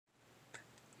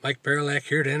Mike Barilak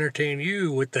here to entertain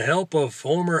you with the help of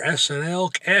former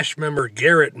SNL cast member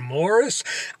Garrett Morris.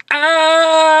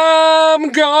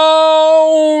 I'm gonna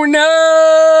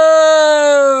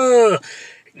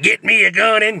get me a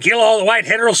gun and kill all the white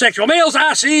heterosexual males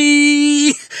I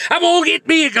see. I'm gonna get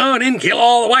me a gun and kill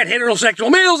all the white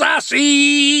heterosexual males I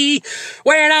see.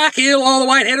 When I kill all the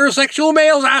white heterosexual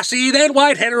males I see, then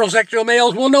white heterosexual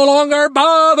males will no longer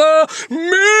bother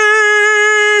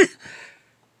me.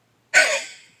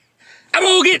 I'm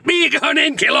gonna get me a gun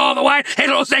and kill all the white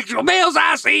heterosexual males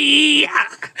I see.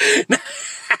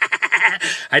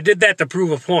 I did that to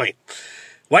prove a point.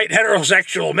 White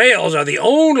heterosexual males are the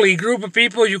only group of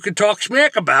people you can talk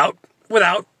smack about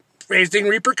without raising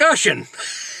repercussion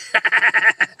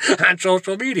on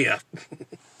social media.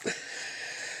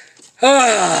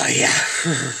 Oh, yeah.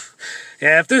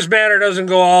 Yeah, if this matter doesn't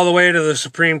go all the way to the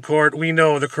Supreme Court, we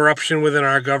know the corruption within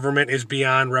our government is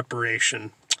beyond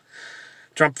reparation.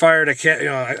 Trump fired a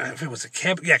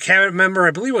cabinet member,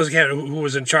 I believe it was a cabinet, who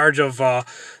was in charge of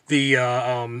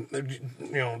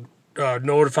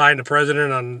notifying the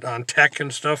president on tech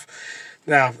and stuff.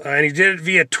 Now, and he did it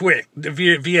via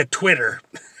Twitter.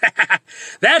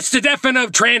 That's the definition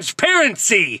of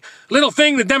transparency. Little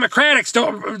thing the Democratic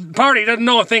Party doesn't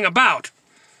know a thing about.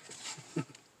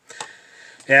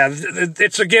 Yeah,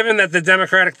 it's a given that the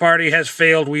Democratic Party has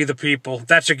failed we the people.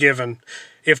 That's a given.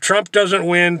 If Trump doesn't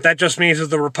win, that just means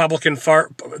that the Republican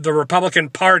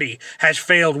Party has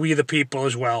failed we the people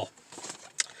as well.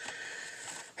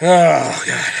 Oh,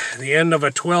 God. The end of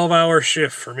a 12-hour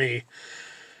shift for me.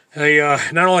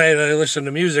 Not only do I listen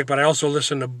to music, but I also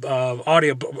listen to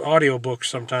audio books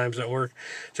sometimes at work.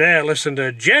 So yeah, I listen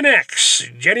to Gen X,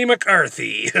 Jenny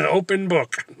McCarthy, an open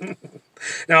book.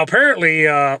 Now, apparently,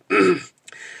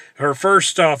 her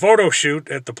first photo shoot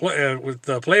at with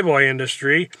the Playboy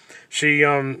industry, she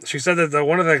said that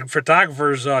one of the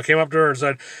photographers came up to her and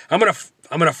said, "I'm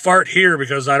gonna fart here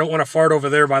because I don't want to fart over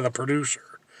there by the producer."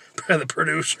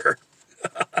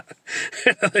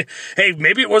 Hey,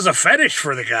 maybe it was a fetish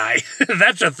for the guy.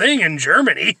 That's a thing in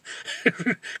Germany.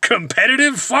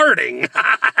 Competitive farting.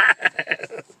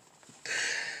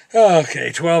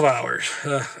 Okay, 12 hours.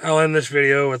 I'll end this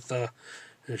video with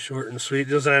short and sweet.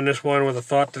 Just end this one with a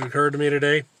thought that occurred to me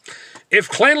today. If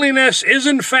cleanliness is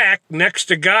in fact next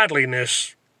to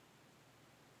godliness,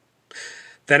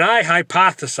 then I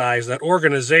hypothesize that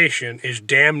organization is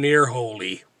damn near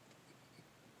holy.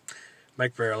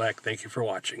 Mike Barilak, thank you for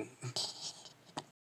watching.